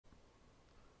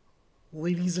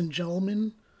Ladies and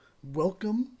gentlemen,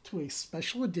 welcome to a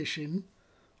special edition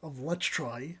of Let's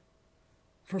Try.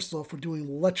 First off, we're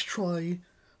doing Let's Try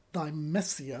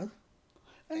Thymesia,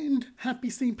 and happy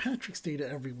St. Patrick's Day to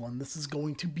everyone. This is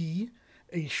going to be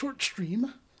a short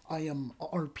stream. I am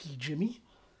RPJimmy,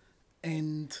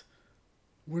 and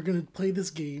we're going to play this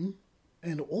game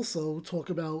and also talk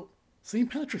about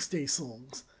St. Patrick's Day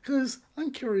songs, because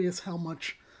I'm curious how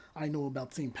much I know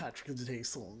about St. Patrick's Day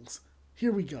songs.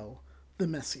 Here we go.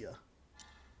 Thymesia.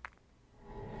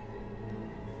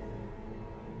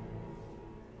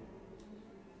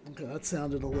 Okay, that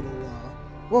sounded a little,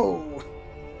 whoa!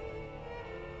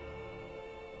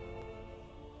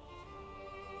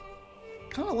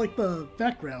 Kind of like the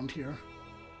background here.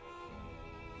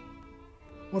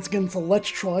 Once again, it's a Let's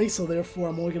Try, so therefore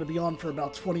I'm only going to be on for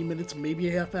about 20 minutes, maybe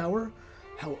a half hour.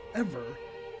 However,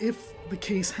 if the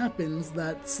case happens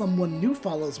that someone new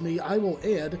follows me, I will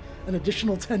add an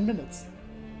additional 10 minutes.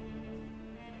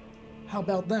 How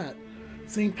about that?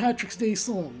 St. Patrick's Day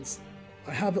songs.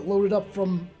 I have it loaded up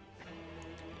from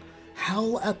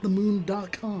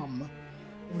howlatthemoon.com.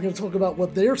 We're going to talk about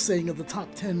what they're saying of the top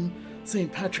 10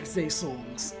 St. Patrick's Day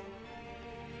songs.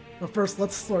 But first,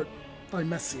 let's start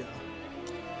Thymesia.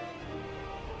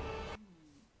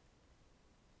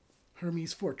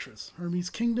 Hermes Fortress. Hermes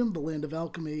Kingdom, the land of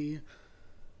alchemy.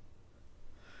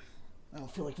 I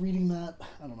don't feel like reading that.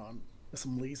 I don't know, I guess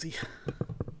I'm lazy.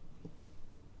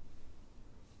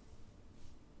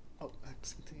 Oh,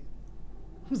 Constantine.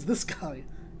 Who's this guy?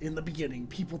 In the beginning,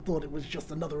 people thought it was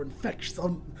just another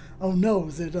infection. Oh no,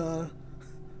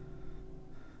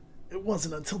 it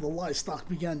wasn't until the livestock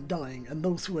began dying and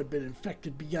those who had been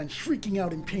infected began shrieking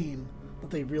out in pain that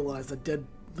they realized a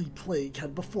deadly plague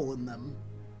had befallen them.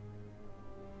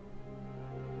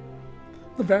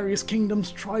 The various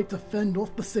kingdoms tried to fend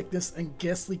off the sickness and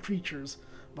ghastly creatures,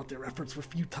 but their efforts were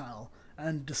futile,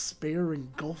 and despair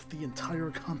engulfed the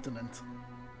entire continent.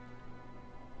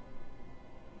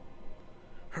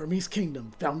 Hermes'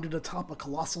 kingdom, founded atop a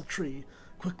colossal tree,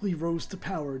 quickly rose to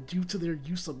power due to their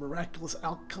use of miraculous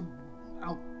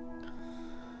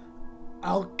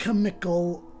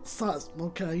alchemical sauce.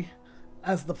 Okay.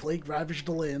 As the plague ravaged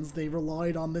the lands, they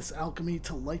relied on this alchemy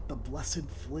to light the blessed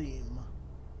flame.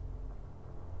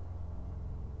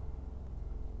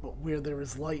 But where there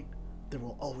is light, there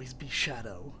will always be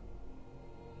shadow.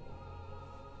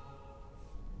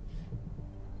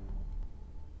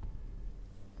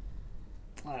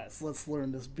 Alright, so let's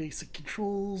learn this basic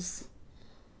controls.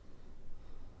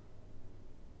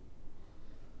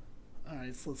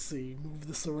 Alright, so let's see, move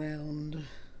this around.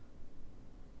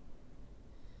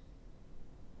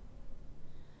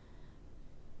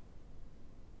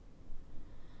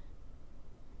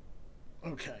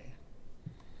 Okay.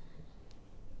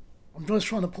 I'm just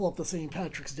trying to pull up the St.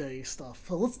 Patrick's Day stuff.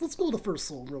 So let's go to the first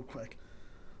song real quick.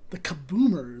 The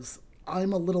Kaboomers,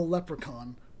 I'm a Little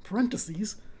Leprechaun,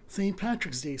 parentheses, St.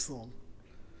 Patrick's Day song.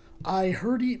 I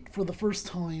heard it for the first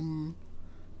time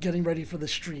getting ready for the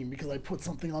stream because I put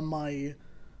something on my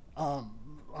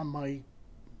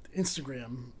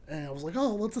Instagram and I was like,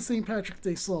 oh, what's a St. Patrick's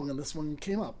Day song? And this one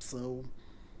came up, so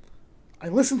I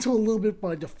listened to it a little bit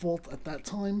by default at that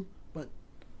time, but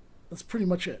that's pretty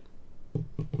much it.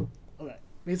 Okay,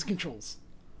 basic controls.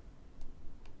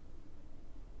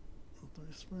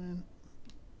 I'm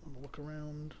gonna look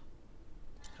around.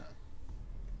 Okay.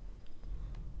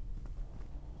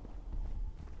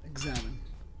 Examine.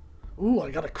 Ooh, I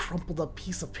got a crumpled up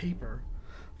piece of paper.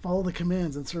 Follow the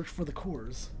commands and search for the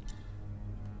cores.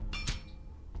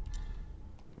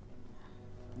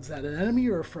 Is that an enemy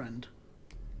or a friend?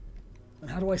 And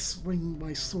how do I swing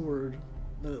my sword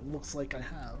that it looks like I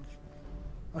have?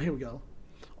 Oh, here we go.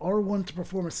 R1 to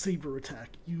perform a saber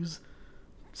attack. Use,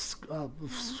 I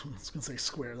was going to say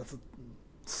square, that's a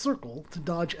circle, to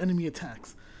dodge enemy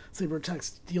attacks. Saber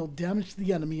attacks deal damage to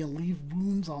the enemy and leave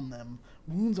wounds on them.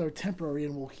 Wounds are temporary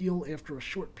and will heal after a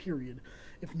short period,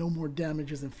 if no more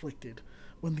damage is inflicted.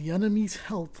 When the enemy's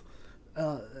health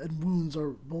and wounds are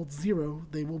both 0,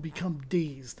 they will become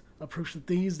dazed. Approach the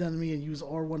dazed enemy and use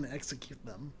R1 to execute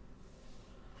them.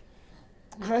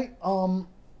 Okay,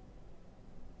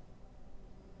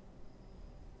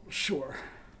 sure.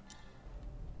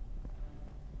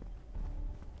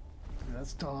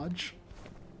 That's dodge.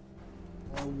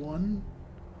 R1.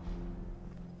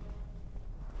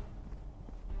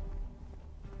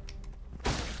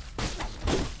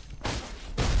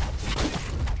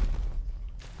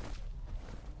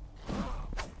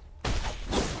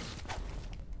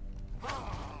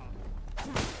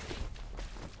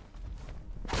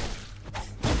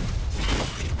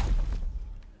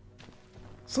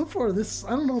 So far, this, I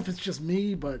don't know if it's just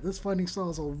me, but this fighting style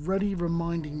is already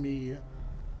reminding me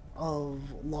of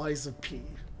Lies of P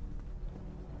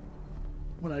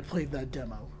when I played that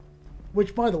demo.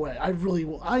 Which, by the way, I really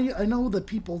will. I know that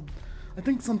people, I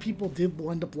think some people did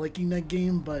end up liking that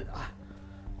game, but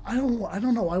I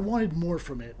don't know. I wanted more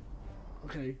from it.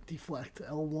 Okay, deflect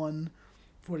L1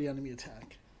 for the enemy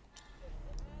attack.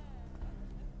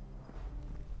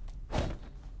 Oh,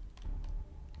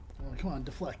 come on,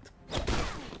 deflect.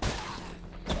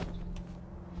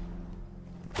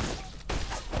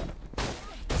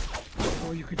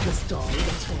 Or you could just die,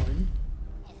 that's fine.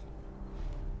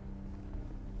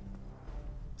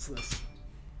 What's this?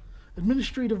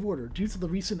 Administrative order. Due to the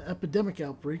recent epidemic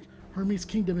outbreak, Hermes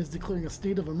Kingdom is declaring a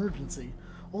state of emergency.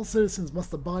 All citizens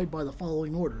must abide by the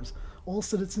following orders. All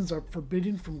citizens are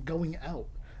forbidden from going out.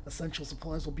 Essential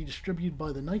supplies will be distributed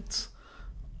by the knights.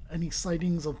 Any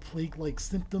sightings of plague-like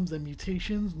symptoms and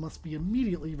mutations must be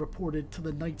immediately reported to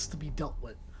the knights to be dealt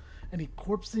with. Any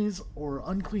corpses or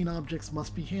unclean objects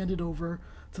must be handed over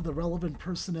to the relevant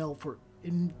personnel for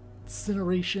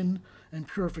incineration and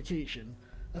purification.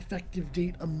 Effective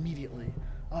date immediately.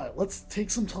 Alright, let's take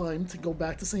some time to go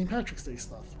back to St. Patrick's Day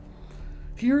stuff.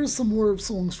 Here's some more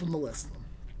songs from the list.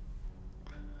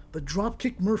 The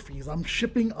Dropkick Murphys, I'm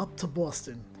Shipping Up to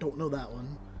Boston. Don't know that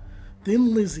one.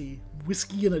 Thin Lizzy,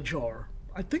 Whiskey in a Jar.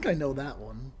 I think I know that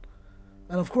one.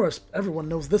 And of course, everyone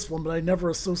knows this one, but I never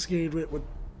associated it with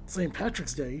St.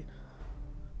 Patrick's Day.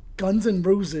 Guns N'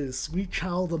 Roses, Sweet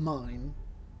Child of Mine.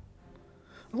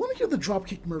 I want to hear the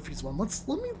Dropkick Murphys one. Let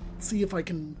me see if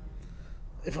I'm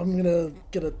gonna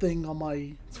get a thing on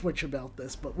my Twitch about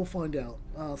this, but we'll find out.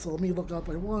 So let me look up.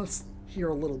 I want to hear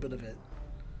a little bit of it.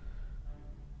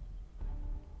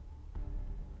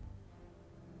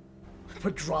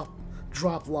 But drop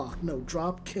lock. No,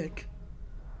 Dropkick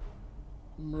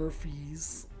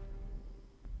Murphys.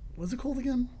 What's it called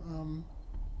again?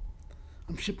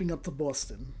 I'm Shipping Up to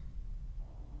Boston.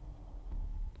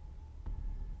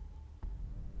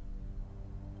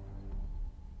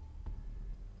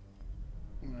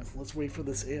 Alright, so let's wait for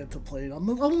this ad to play. I'm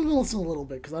going to listen a little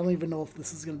bit because I don't even know if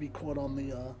this is going to be caught on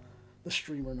the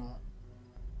stream or not.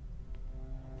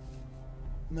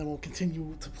 And then we'll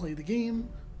continue to play the game.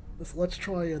 Let's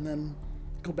try and then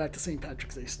go back to St.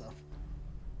 Patrick's Day stuff.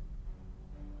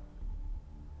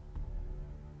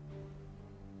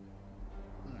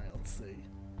 Alright, let's see.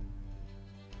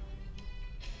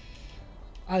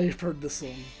 I've heard this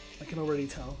song. I can already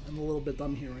tell. And a little bit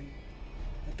I'm hearing.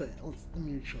 Let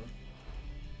me make sure.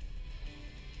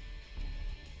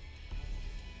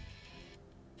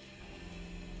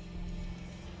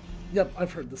 Yep,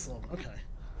 I've heard this song. Okay.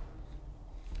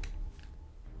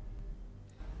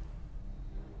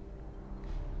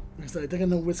 Like I said, I think I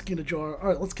know Whiskey in a Jar.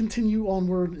 Alright, let's continue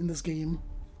onward in this game.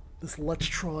 This Let's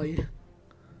Try.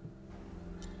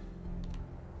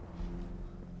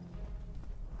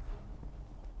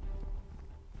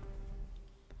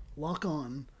 Lock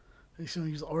on. I'm going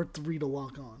to use R3 to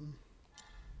lock on.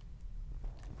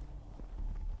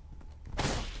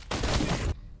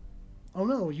 Oh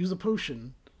no, use a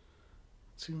potion.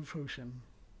 Let's use a potion.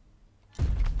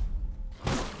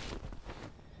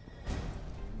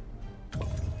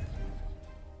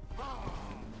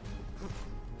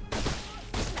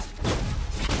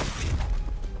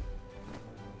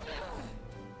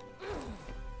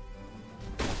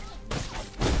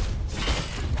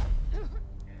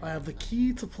 I have the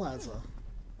key to Plaza.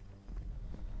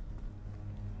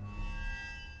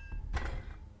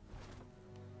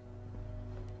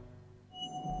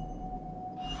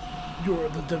 You're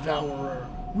the Devourer.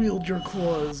 Wield your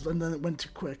claws, and then it went too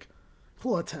quick.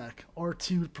 Claw attack.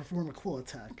 R2 to perform a claw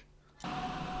attack.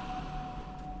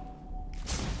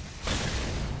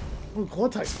 Oh, claw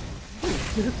attack. Wait,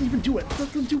 did it even do it? It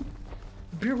doesn't do...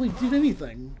 barely did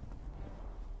anything.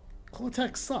 Claw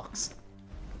attack sucks.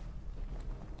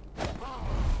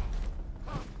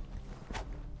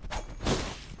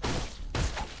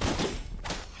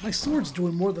 My sword's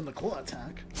doing more than the claw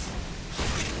attack.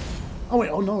 Oh wait,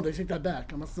 oh no, they take that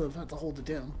back. I must have had to hold it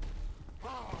down.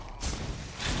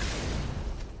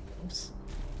 Oops.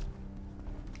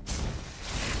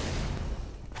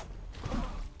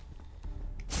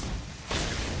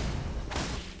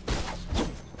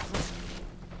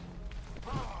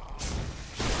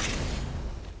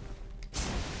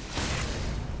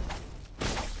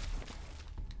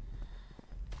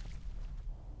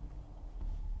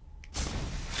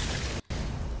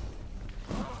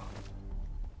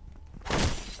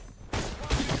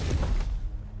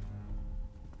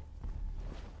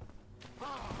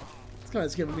 This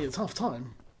guy's giving me a tough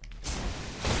time. I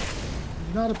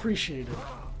do not appreciate it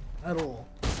at all.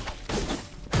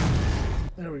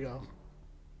 There we go.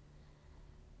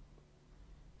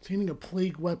 Obtaining a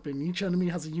plague weapon. Each enemy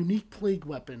has a unique plague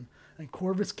weapon, and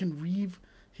Corvus can reave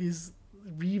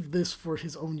this for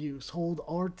his own use. Hold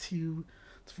R2 to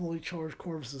fully charge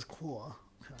Corvus's claw.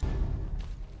 Okay.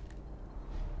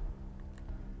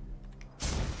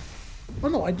 Oh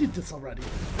no, I did this already.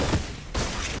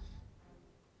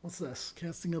 What's this?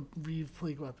 Casting a reeve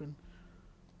plague weapon.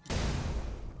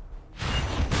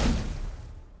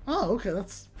 Oh, okay,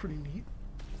 that's pretty neat.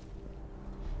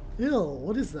 Ew,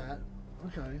 what is that?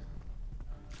 Okay.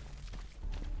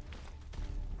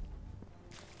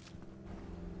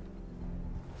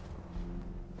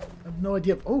 I have no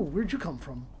idea. Oh, where'd you come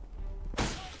from?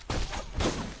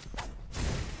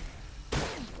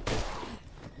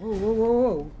 Whoa, whoa, whoa,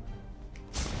 whoa.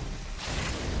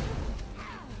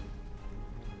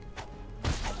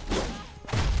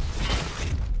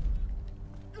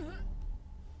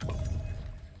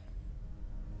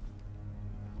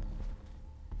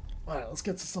 Alright, let's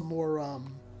get to some more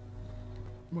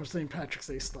St. Patrick's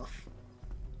Day stuff.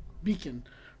 Beacon.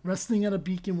 Resting at a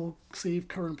beacon will save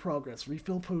current progress,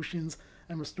 refill potions,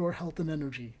 and restore health and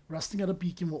energy. Resting at a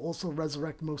beacon will also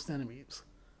resurrect most enemies.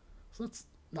 So that's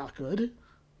not good.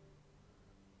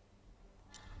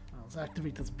 Let's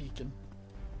activate this beacon.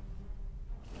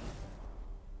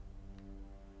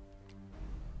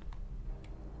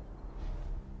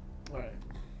 Alright.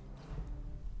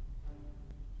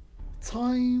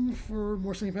 Time for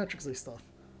more St. Patrick's Day stuff.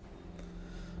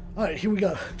 Alright, here we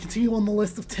go. Continue on the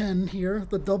list of 10 here.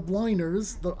 The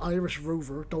Dubliners, the Irish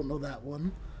Rover, don't know that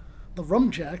one. The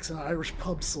Rumjacks, an Irish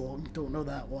pub song, don't know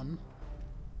that one.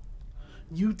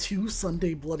 U2,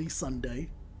 Sunday Bloody Sunday,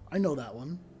 I know that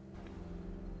one.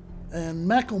 And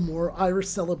Macklemore, Irish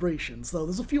Celebrations, though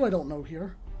there's a few I don't know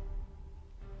here.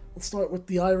 Let's start with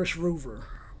the Irish Rover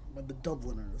by the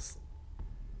Dubliners.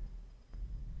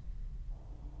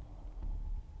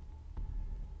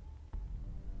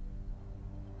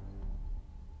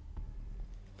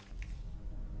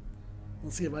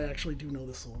 Let's see if I actually do know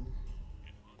this song.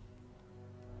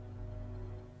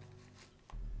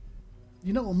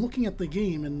 You know, I'm looking at the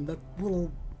game and that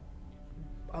little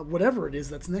whatever it is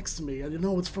that's next to me, I didn't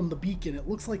know it's from the beacon. It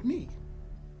looks like me.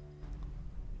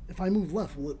 If I move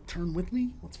left, will it turn with me?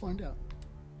 Let's find out.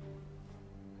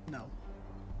 No.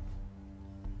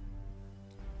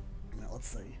 Now let's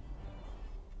see.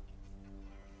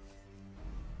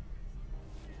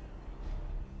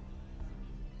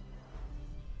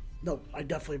 No, I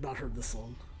definitely have not heard this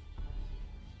song.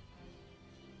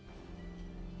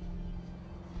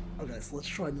 Okay, so let's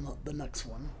try the next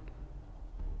one.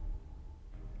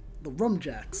 The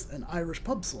Rumjacks, an Irish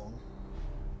pub song.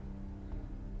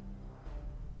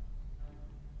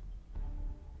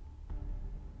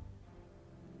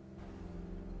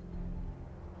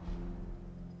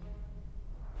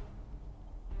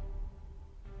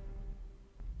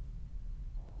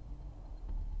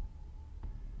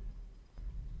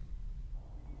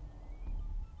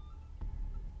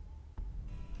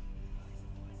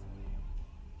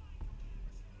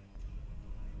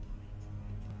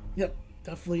 Yep,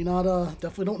 definitely not,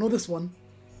 definitely don't know this one.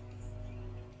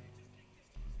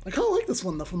 I kind of like this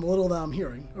one, though, from the little that I'm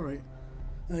hearing. Alright.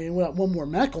 We got one more,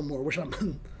 Macklemore, which I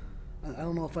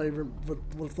don't know if I ever would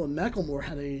have thought Macklemore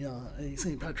had a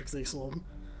St. Patrick's Day song.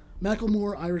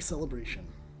 Macklemore, Irish Celebration.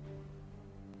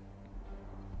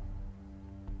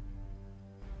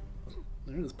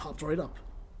 There it is, popped right up.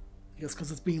 I guess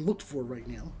because it's being looked for right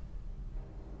now.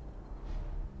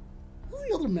 What's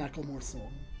the other Macklemore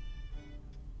song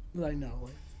that I know?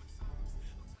 Like,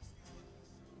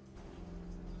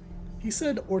 he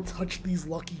said, "Or touch these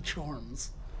lucky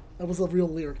charms." That was a real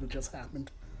lyric that just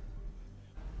happened.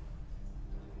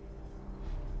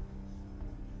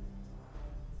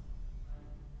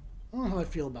 I don't know how I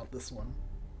feel about this one.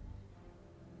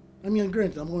 I mean,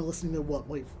 granted, I'm only listening to, what,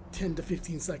 like 10 to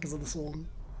 15 seconds of the song.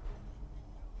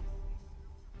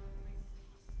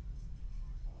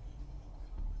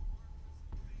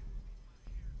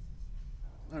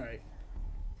 Alright.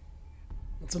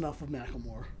 That's enough of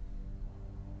Macklemore.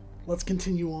 Let's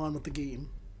continue on with the game.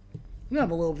 We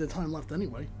have a little bit of time left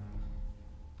anyway.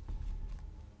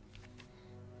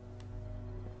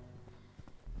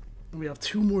 And we have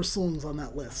 2 more songs on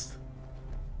that list.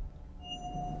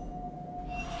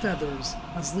 Feathers,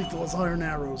 as lethal as iron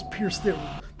arrows, pierce their...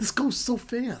 This goes so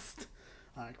fast!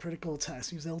 Critical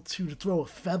attacks. Use L2 to throw a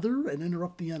feather and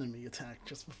interrupt the enemy attack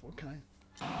just before... Okay.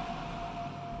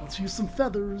 Let's use some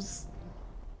feathers.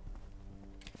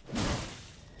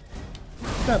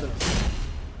 Feathers.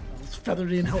 This feather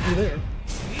didn't help me there.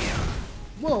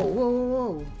 Whoa, whoa,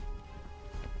 whoa, whoa.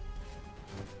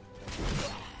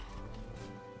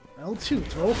 L2,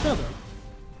 throw a feather.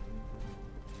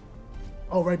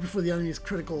 Oh, right before the enemy's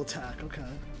critical attack. Okay.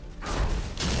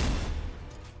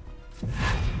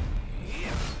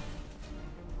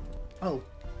 Oh.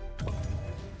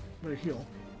 Better heal.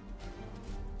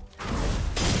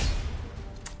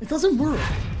 It doesn't work.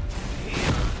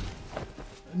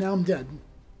 Now I'm dead.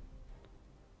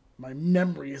 My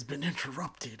memory has been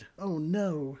interrupted. Oh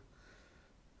no.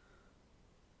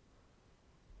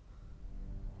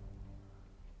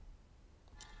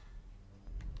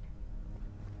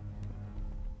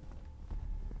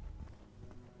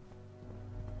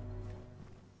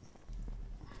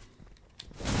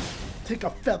 Take a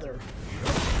feather.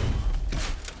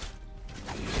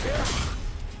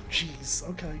 Jeez,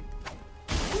 okay.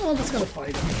 Well, I'm just gonna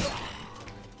fight him.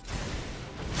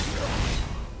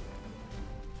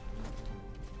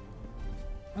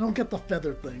 I don't get the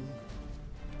feather thing.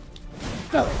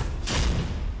 Feather!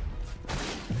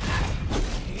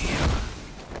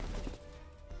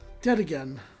 Dead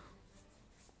again.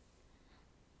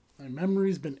 My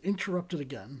memory's been interrupted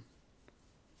again.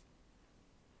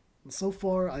 And so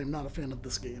far, I'm not a fan of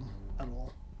this game at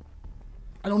all.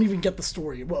 I don't even get the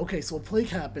story. Well, okay, so a plague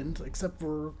happened, except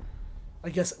for... I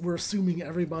guess we're assuming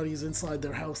everybody's inside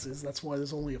their houses. That's why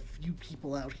there's only a few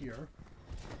people out here.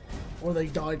 Or they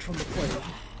died from the plague.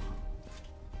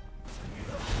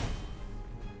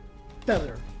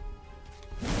 Feather.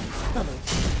 Feather.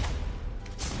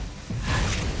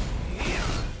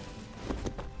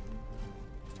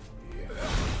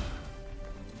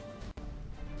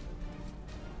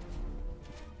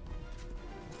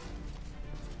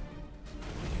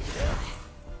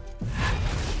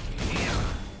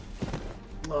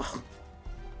 Ugh.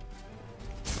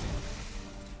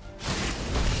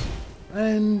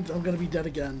 And I'm gonna be dead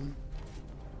again.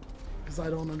 Because I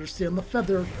don't understand the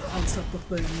feather concept of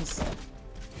things.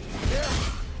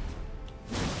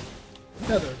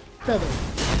 Feather. Feather.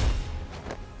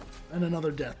 And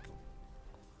another death.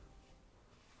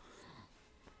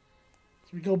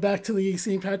 So we go back to the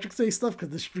St. Patrick's Day stuff, because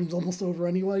this stream's almost over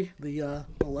anyway. The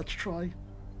Let's Try.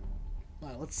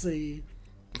 Alright, let's see.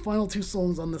 The final two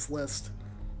songs on this list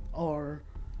are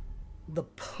The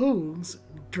Pogues'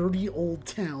 Dirty Old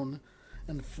Town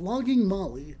and Flogging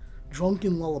Molly,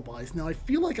 Drunken Lullabies. Now, I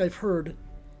feel like I've heard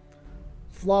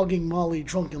Flogging Molly,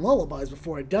 Drunken Lullabies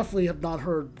before. I definitely have not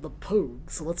heard The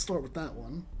Pogues, so let's start with that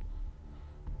one.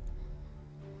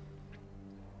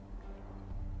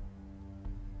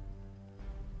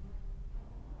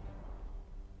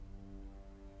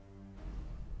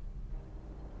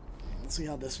 Let's see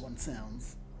how this one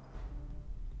sounds.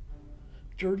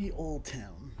 Dirty Old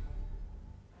Town.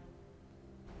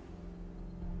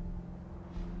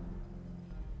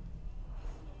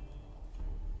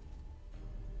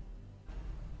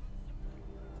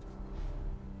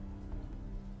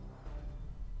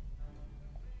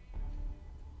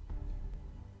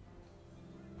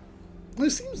 It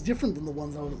seems different than the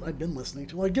ones I've been listening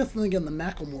to. Well, I guess then again the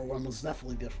Macklemore one was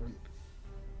definitely different.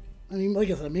 I mean, like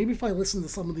I said, maybe if I listened to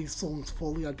some of these songs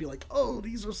fully, I'd be like, "Oh,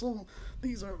 these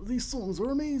songs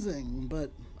are amazing."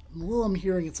 But the little I'm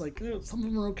hearing, it's like some of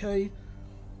them are okay.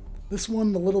 This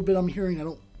one, the little bit I'm hearing, I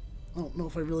don't know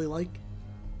if I really like.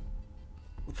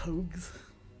 The Pogues.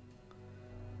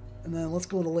 And then let's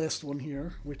go to the last one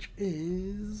here, which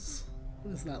is,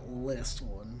 what is that last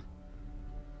one?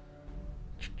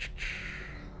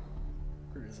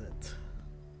 Where is it?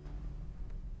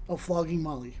 Oh, Flogging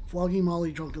Molly. Flogging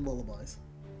Molly, Drunken Lullabies.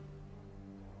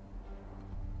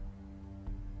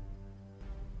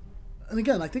 And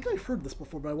again, I think I've heard this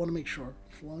before, but I want to make sure.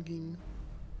 Flogging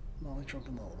Molly,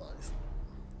 Drunken Lullabies.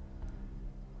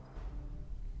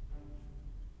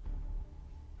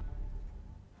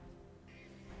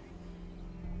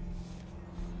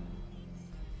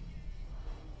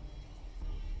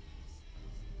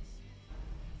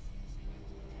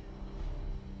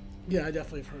 Yeah, I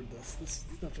definitely have heard this. This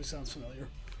definitely sounds familiar.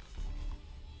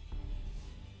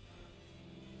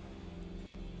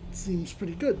 It seems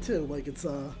pretty good too. Like it's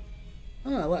I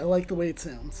don't know, I like the way it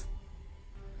sounds.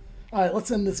 Alright,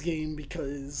 let's end this game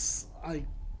because I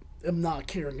am not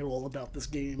caring at all about this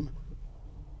game.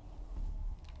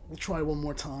 We'll try one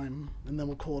more time and then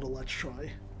we'll call it a Let's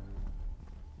Try.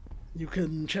 You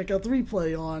can check out the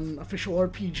replay on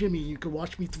OfficialRPJimmy. You can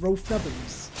watch me throw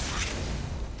feathers.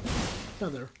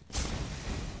 Feather.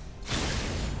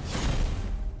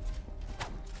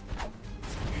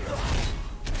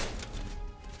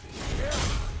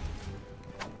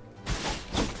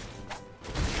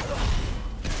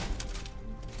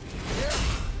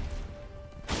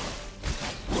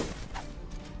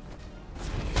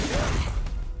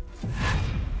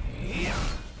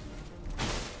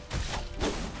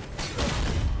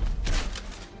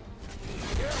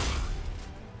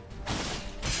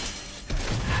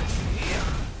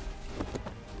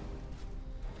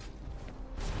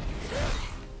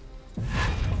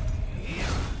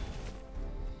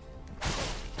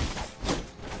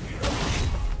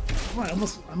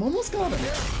 Oh, I'm almost got him.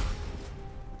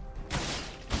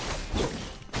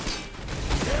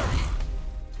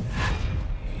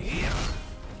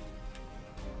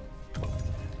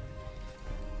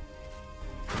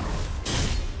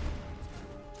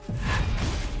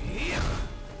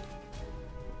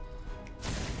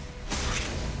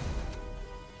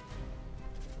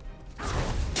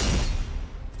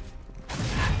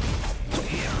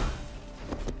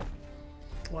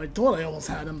 Well, I thought I almost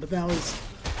had him, but now he's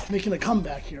making a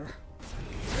comeback here.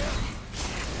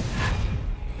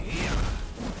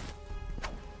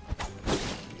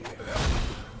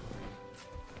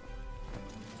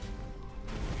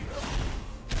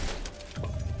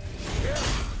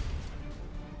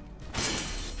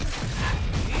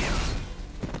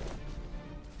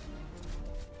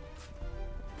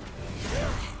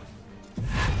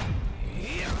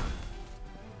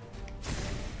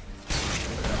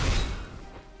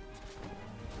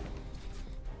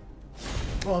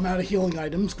 Oh, I'm out of healing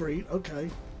items. Great. Okay.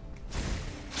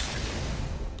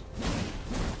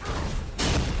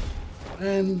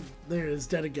 And there it is,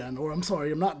 dead again. Or, I'm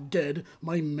sorry, I'm not dead.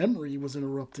 My memory was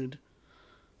interrupted.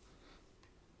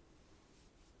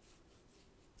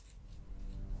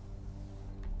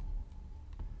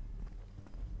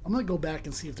 I'm going to go back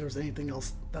and see if there's anything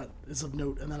else that is of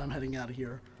note, and then I'm heading out of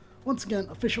here. Once again,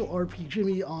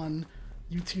 OfficialRPJimmy on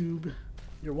YouTube.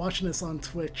 You're watching this on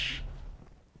Twitch.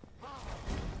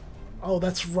 Oh,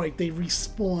 that's right, they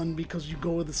respawn because you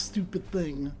go with the stupid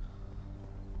thing.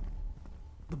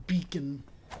 The beacon.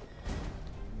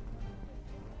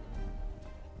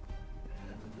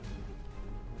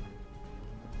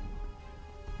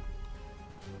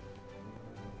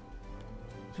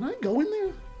 Can I go in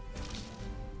there?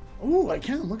 Oh, I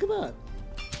can, look at that.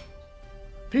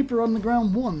 Paper on the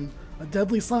ground 1. A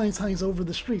deadly silence hangs over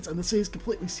the streets, and the city is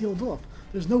completely sealed off.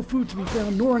 There's no food to be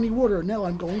found, nor any water. Now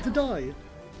I'm going to die.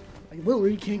 I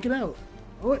literally can't get out.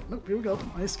 Oh wait, nope, here we go.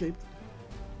 I escaped.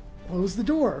 Close the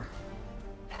door.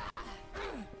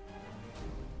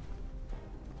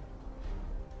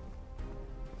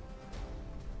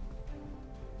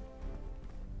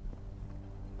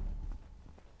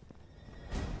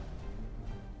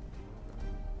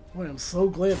 Boy, I'm so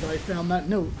glad that I found that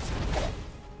note.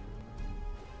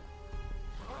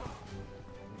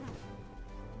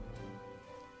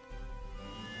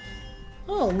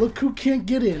 Oh, look who can't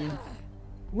get in.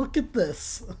 Look at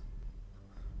this.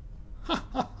 Ha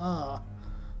ha ha.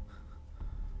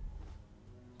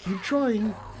 Keep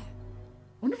trying.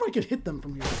 Wonder if I could hit them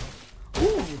from here.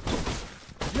 Ooh.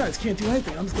 You guys can't do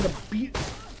anything. I'm just gonna beat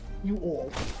you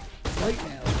all. Right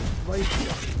now. Right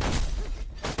here.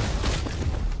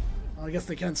 Oh, I guess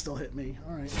they can still hit me.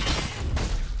 Alright.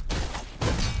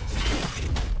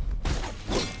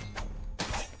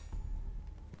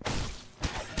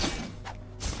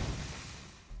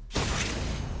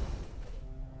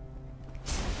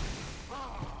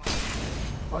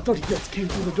 I thought he just came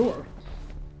through the door.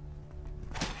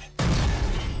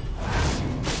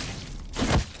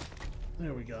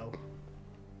 There we go.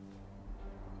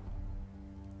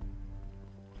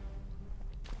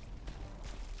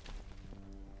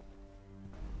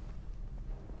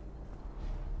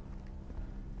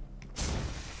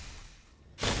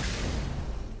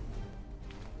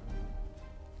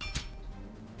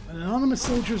 An anonymous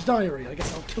soldier's diary. I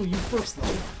guess I'll kill you first, though.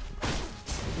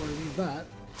 Before I leave that.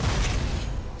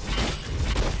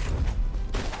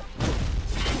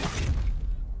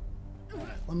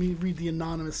 Let me read the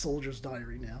anonymous soldier's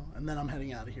diary now, and then I'm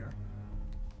heading out of here.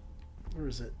 Where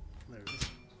is it? There it is.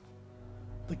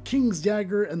 The King's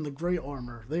Dagger and the Grey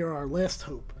Armor. They are our last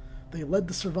hope. They led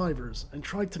the survivors and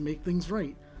tried to make things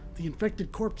right. The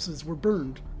infected corpses were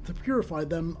burned to purify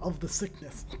them of the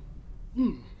sickness.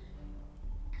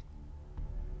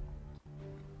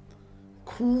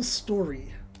 Cool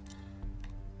story.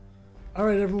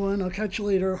 Alright everyone, I'll catch you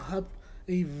later. Have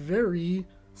a very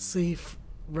safe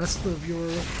rest of your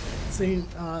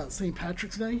St.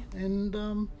 Patrick's Day, and I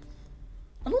don't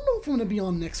know if I'm gonna be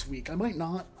on next week. I might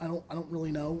not. I don't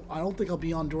really know. I don't think I'll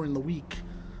be on during the week.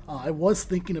 I was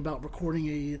thinking about recording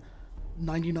a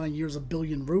 99 Years of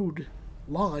Billion Road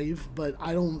live, but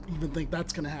I don't even think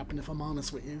that's gonna happen if I'm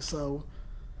honest with you. So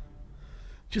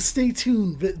just stay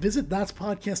tuned. Visit That's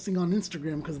Podcasting on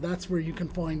Instagram, because that's where you can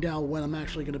find out when I'm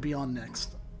actually gonna be on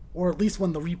next, or at least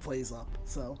when the replay's up.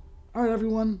 So, all right,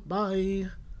 everyone. Bye.